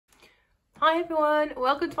Hi everyone,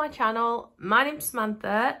 welcome to my channel. My name's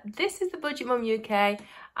Samantha. This is the Budget Mum UK,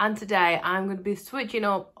 and today I'm going to be switching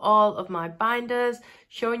up all of my binders,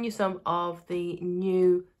 showing you some of the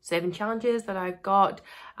new saving challenges that I've got,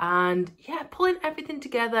 and yeah, pulling everything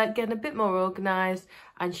together, getting a bit more organised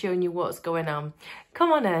and showing you what's going on.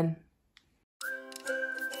 Come on in.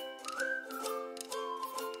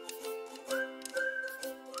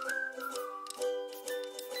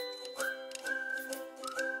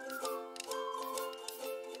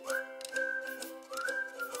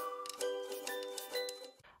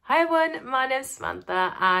 Hi everyone, my name's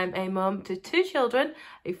Samantha. I'm a mum to two children,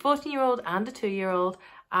 a 14-year-old and a 2-year-old,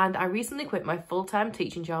 and I recently quit my full-time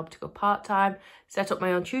teaching job to go part-time, set up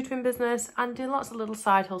my own tutoring business and do lots of little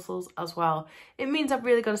side hustles as well. It means I've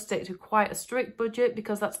really got to stick to quite a strict budget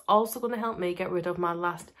because that's also going to help me get rid of my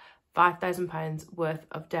last £5,000 worth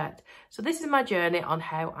of debt. So this is my journey on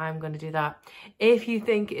how I'm going to do that. If you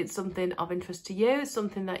think it's something of interest to you,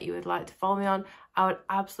 something that you would like to follow me on, I would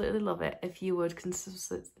absolutely love it if you would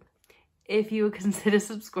consider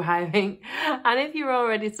subscribing. And if you're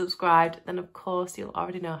already subscribed, then of course you'll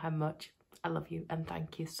already know how much I love you and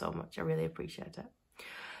thank you so much. I really appreciate it.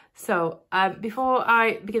 So before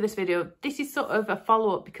I begin this video, this is sort of a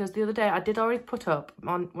follow-up because the other day I did already put up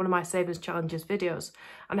on one of my savings challenges videos,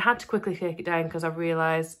 and I had to quickly take it down because I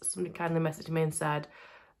realised somebody kindly messaged me and said,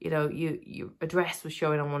 you know, your address was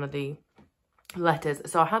showing on one of the letters,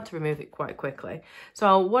 so I had to remove it quite quickly.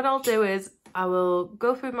 So what I'll do is I will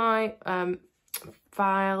go through my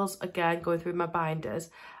files again, going through my binders,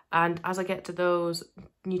 and as I get to those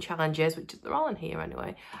new challenges, which they're all in here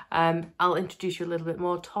anyway, I'll introduce you a little bit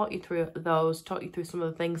more, talk you through those, talk you through some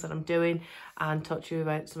of the things that I'm doing, and talk to you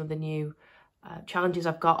about some of the new challenges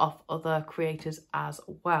I've got off other creators as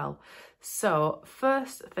well. So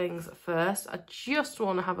first things first, I just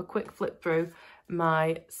want to have a quick flip through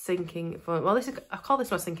my sinking fund. Well, I call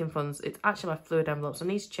this my sinking funds. It's actually my fluid envelopes. I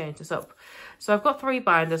need to change this up. So I've got three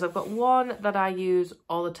binders. I've got one that I use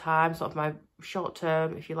all the time, sort of my short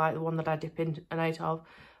term, if you like, the one that I dip in and out of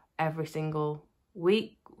every single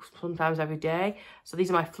week, sometimes every day. So these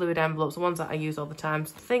are my fluid envelopes, the ones that I use all the time.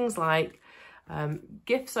 So things like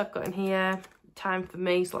gifts I've got in here, time for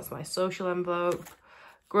me, so that's my social envelope,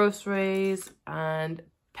 groceries and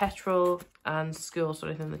petrol and school, so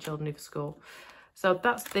anything the children need for school. So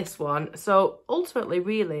that's this one. So ultimately,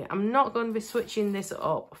 really, I'm not going to be switching this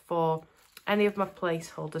up for any of my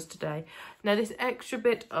placeholders today. Now, this extra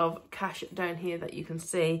bit of cash down here that you can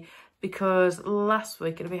see, because last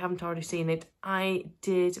week, and if you haven't already seen it, I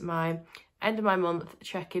did my end of my month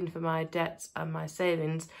check-in for my debts and my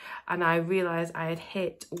savings, and I realised I had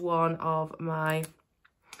hit one of my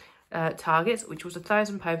targets, which was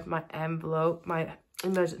 £1,000 for my envelope, my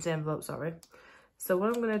emergency envelope, sorry. So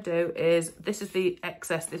what I'm going to do is, this is the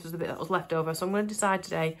excess, this was the bit that was left over, so I'm going to decide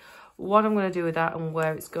today what I'm going to do with that and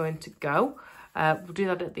where it's going to go. We'll do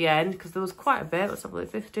that at the end because there was quite a bit. Let's have a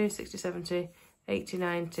look. 50, 60, 70, 80,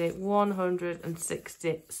 90,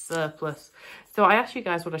 160 surplus. So I asked you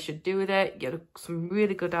guys what I should do with it, get some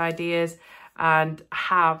really good ideas, and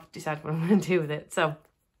have decided what I'm going to do with it. So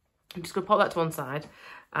I'm just going to pop that to one side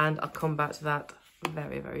and I'll come back to that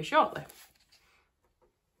very, very shortly.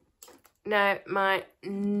 Now, my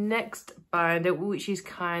next binder, which is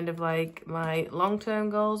kind of like my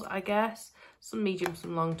long-term goals, I guess, some medium,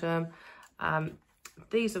 some long-term.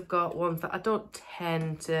 These have got ones that I don't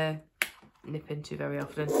tend to nip into very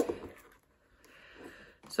often.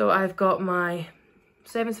 So I've got my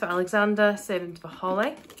savings for Alexander, savings for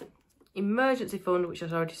Holly, emergency fund, which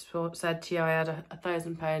I've already said to you, I had a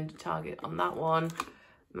 £1,000 target on that one,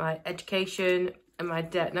 my education, and my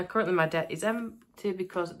debt. Now currently my debt is empty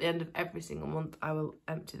because at the end of every single month I will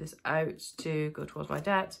empty this out to go towards my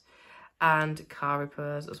debt, and car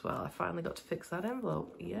repairs as well. I finally got to fix that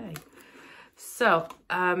envelope, yay. So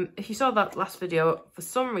if you saw that last video, for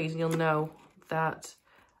some reason you'll know that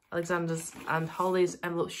Alexander's and Holly's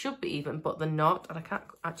envelopes should be even, but they're not, and I can't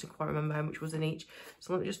actually quite remember how much was in each.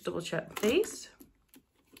 So let me just double check these,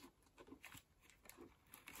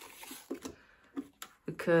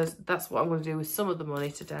 because that's what I'm going to do with some of the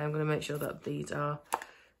money today. I'm going to make sure that these are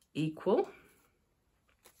equal.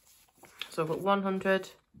 So I've got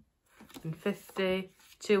 150,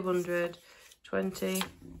 200, 20,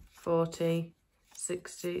 40,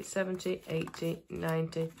 60, 70, 80,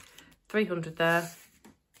 90, 300 there.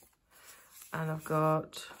 And I've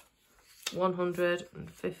got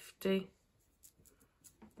 150.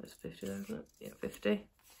 There's 50 there, isn't it? Yeah, 50.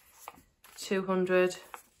 200,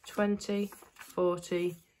 20,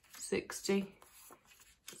 40, 60,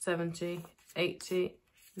 70, 80,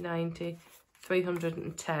 90,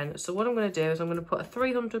 310. So what I'm going to do is I'm going to put a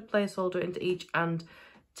 300 placeholder into each and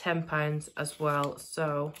 £10 as well.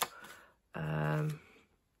 So,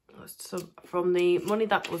 so from the money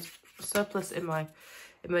that was surplus in my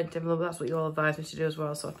emergency envelope, that's what you all advised me to do as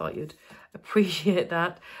well. So I thought you'd appreciate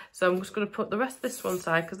that. So I'm just going to put the rest of this one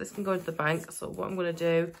side because this can go into the bank. So what I'm going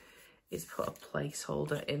to do is put a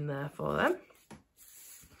placeholder in there for them.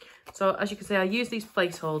 So as you can see, I use these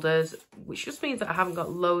placeholders, which just means that I haven't got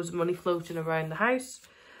loads of money floating around the house.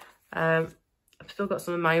 I've still got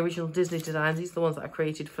some of my original Disney designs. These are the ones that I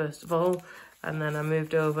created first of all. And then I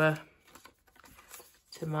moved over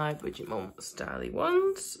to my Bridget Mum styly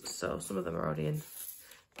ones. So some of them are already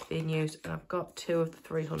being used. And I've got 2 of the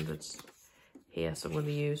 300s here. So I'm going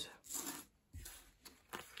to use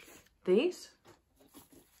these.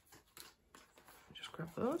 Just grab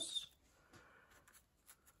those.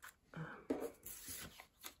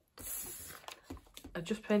 I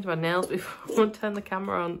just painted my nails before I turned the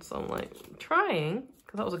camera on, so I'm like trying,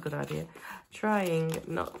 because that was a good idea, trying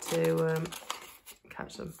not to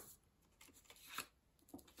catch them.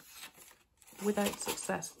 Without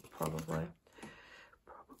success, probably.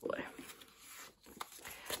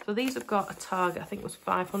 So these have got a target, I think it was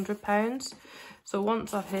 £500. So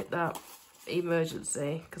once I've hit that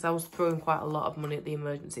emergency, because I was throwing quite a lot of money at the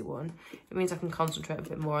emergency one, it means I can concentrate a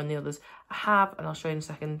bit more on the others. I have, and I'll show you in a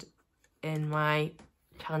second, in my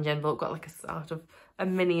challenge envelope, got like a sort of a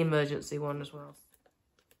mini emergency one as well.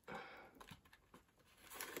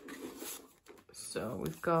 So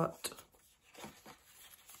we've got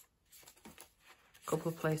a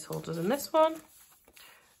couple of placeholders in this one.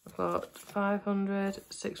 I've got 500,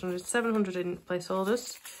 600, 700 in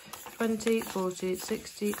placeholders. 20, 40,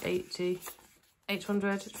 60, 80,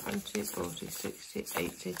 800, 20, 40, 60,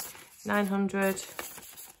 80, 900,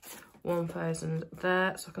 1,000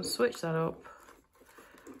 there. So I can switch that up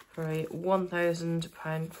for a £1,000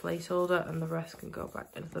 placeholder, and the rest can go back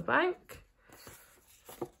into the bank.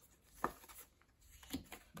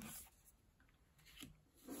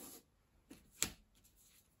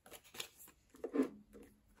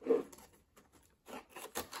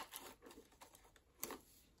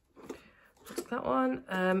 That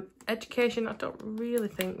one. Education, I don't really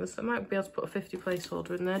think this, I might be able to put a 50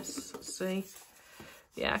 placeholder in this. Let's see.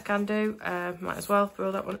 Yeah, I can do. Might as well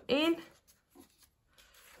throw that one in.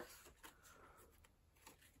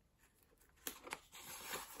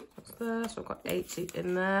 That's there. So I've got 80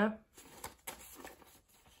 in there.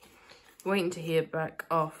 Waiting to hear back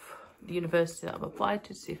off the university that I've applied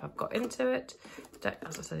to see if I've got into it. Deck,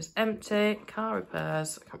 as I said, is empty. Car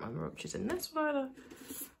repairs. I can't remember which is in this one either.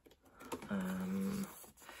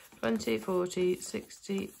 20, 40,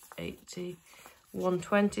 60, 80,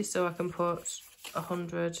 120. So I can put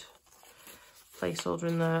 100 placeholder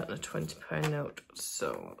in there and a £20 note.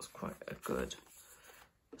 So that's quite a good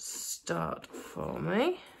start for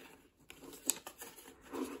me.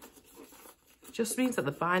 Just means that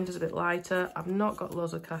the binder's a bit lighter. I've not got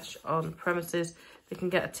loads of cash on premises. They can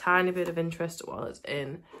get a tiny bit of interest while it's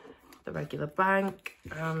in the regular bank.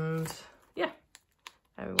 And yeah,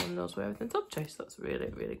 everyone knows where everything's up to. So that's really,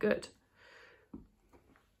 really good.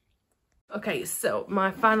 Okay, so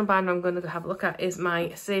my final binder I'm going to have a look at is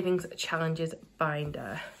my Savings Challenges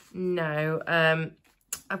binder. Now,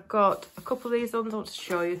 I've got a couple of these ones I want to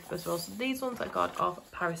show you first of all. So these ones I got off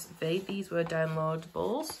Paris V. These were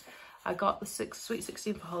downloadables. I got the Sweet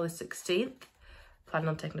 16 for Holly's 16th. Planning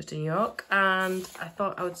on taking it to New York. And I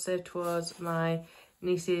thought I would save towards my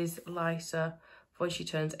niece's Lysa when she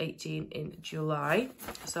turns 18 in July.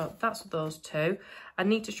 So that's those two. I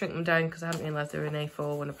need to shrink them down because I hadn't realised they were in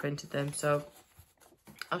A4 when I printed them. So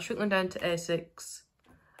I'll shrink them down to A6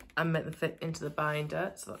 and make them fit into the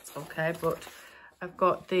binder. So that's okay. But I've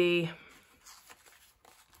got the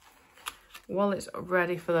wallets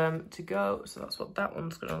ready for them to go. So that's what that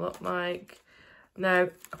one's going to look like. Now,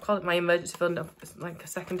 I call it my emergency fund. It's like a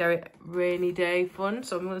secondary rainy day fund.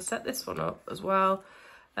 So I'm going to set this one up as well.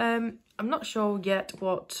 I'm not sure yet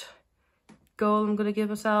what goal I'm going to give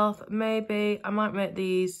myself. Maybe I might make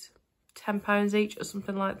these £10 each or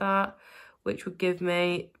something like that, which would give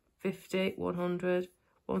me 50, 100,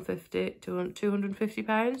 150, 200,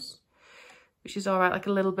 £250, which is all right, like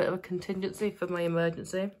a little bit of a contingency for my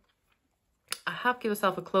emergency. I have given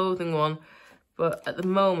myself a clothing one, but at the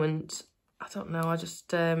moment, I don't know. I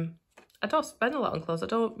just, I don't spend a lot on clothes. I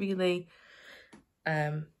don't really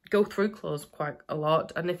go through clothes quite a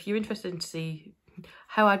lot. And if you're interested to see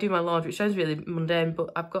how I do my laundry, it sounds really mundane, but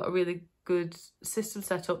I've got a really good system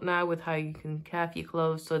set up now with how you can care for your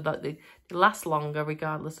clothes so that they last longer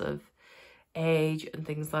regardless of age and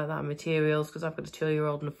things like that, and materials, because I've got a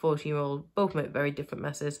 2-year-old and a 14-year-old, both make very different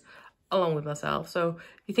messes. along with myself. So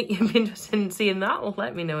if you think you'd be interested in seeing that, well,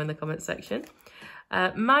 let me know in the comment section.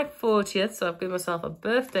 My 40th, so I've given myself a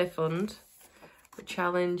birthday fund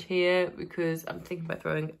challenge here because I'm thinking about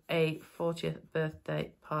throwing a 40th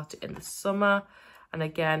birthday party in the summer, and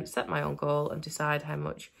again set my own goal and decide how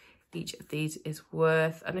much each of these is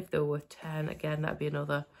worth. And if they were worth 10, again that'd be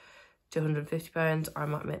another £250, or I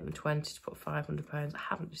might make them 20 to put £500. I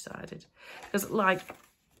haven't decided, because like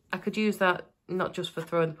I could use that not just for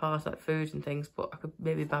throwing the party, like food and things, but I could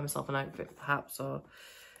maybe buy myself an outfit perhaps, or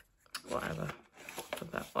whatever for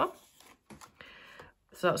that one.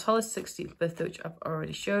 So that was Holly's 16th birthday, which I've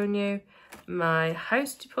already shown you. My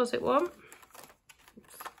house deposit one.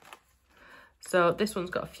 So this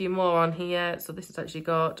one's got a few more on here. So this has actually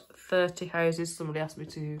got 30 houses. Somebody asked me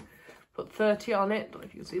to put 30 on it. Don't know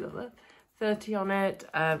if you can see that there. 30 on it.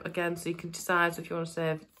 Again, so you can decide if you want to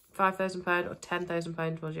save £5,000 or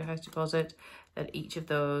 £10,000 towards your house deposit. Then each of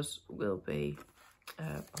those will be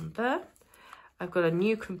on there. I've got a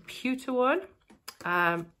new computer one.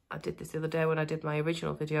 I did this the other day when I did my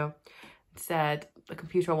original video. It said the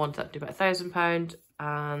computer I wanted to do about £1,000,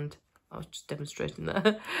 and I was just demonstrating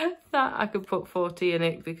that I could put 40 in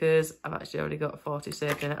it because I've actually already got 40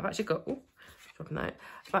 saved in it. I've actually got, dropping that.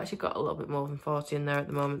 I've actually got a little bit more than 40 in there at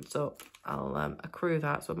the moment, so I'll accrue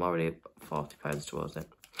that. So I'm already £40 towards it.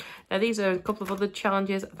 Now these are a couple of other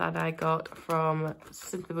challenges that I got from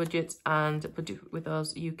Simply Budgets and Budget With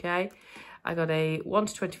Us UK. I got a 1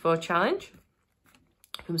 to 24 challenge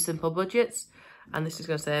from Simple Budgets, and this is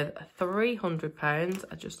going to save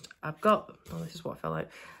 £300. I've got, oh, this is what I felt like,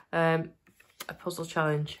 a puzzle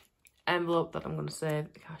challenge envelope that I'm going to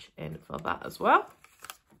save the cash in for that as well.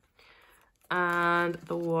 And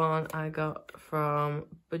the one I got from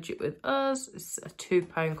Budget With Us is a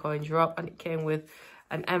 £2 coin drop, and it came with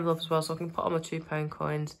an envelope as well, so I can put all my £2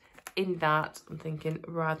 coins in that. I'm thinking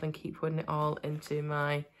rather than keep putting it all into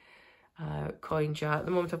my coin jar. At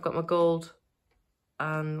the moment I've got my gold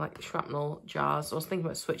and like shrapnel jars, so I was thinking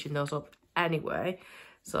about switching those up anyway,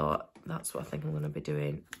 so that's what I think I'm going to be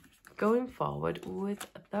doing going forward with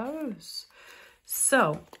those.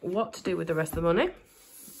 So what to do with the rest of the money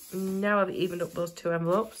now I've evened up those two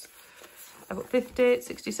envelopes? I've got 50,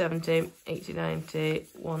 60, 70, 80, 90,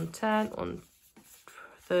 110,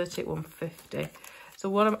 130, 150. So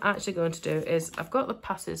what I'm actually going to do is, I've got the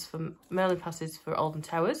passes for mailing passes for Alden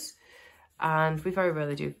Towers, and we very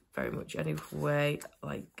rarely do very much anyway,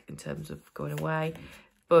 like in terms of going away.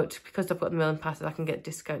 But because I've got the mailing passes, I can get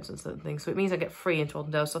discounts on certain things. So it means I get free into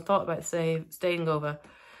Alden Towers. So I thought about staying over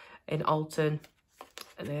in Alton,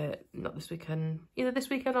 not this weekend, either this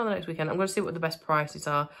weekend or the next weekend. I'm going to see what the best prices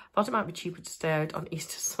are. I thought it might be cheaper to stay out on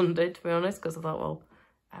Easter Sunday, to be honest, because I thought, well,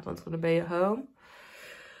 everyone's going to be at home.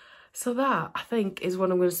 So that, I think, is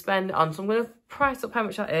what I'm going to spend on. So I'm going to price up how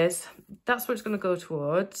much that is. That's what it's going to go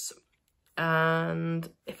towards. And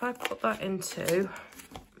if I put that into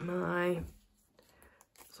my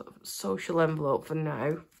sort of social envelope for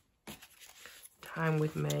now, time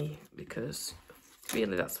with me, because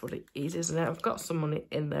really that's what it is, isn't it? I've got some money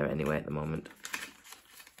in there anyway at the moment.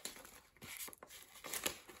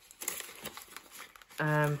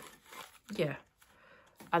 Yeah.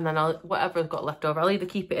 And then whatever I've got left over, I'll either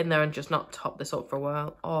keep it in there and just not top this up for a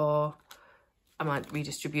while, or I might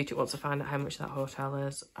redistribute it once I find out how much that hotel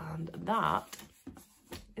is. And that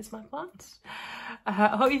is my plans. I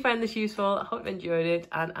hope you found this useful. I hope you enjoyed it,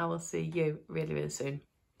 and I will see you really, really soon.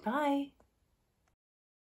 Bye.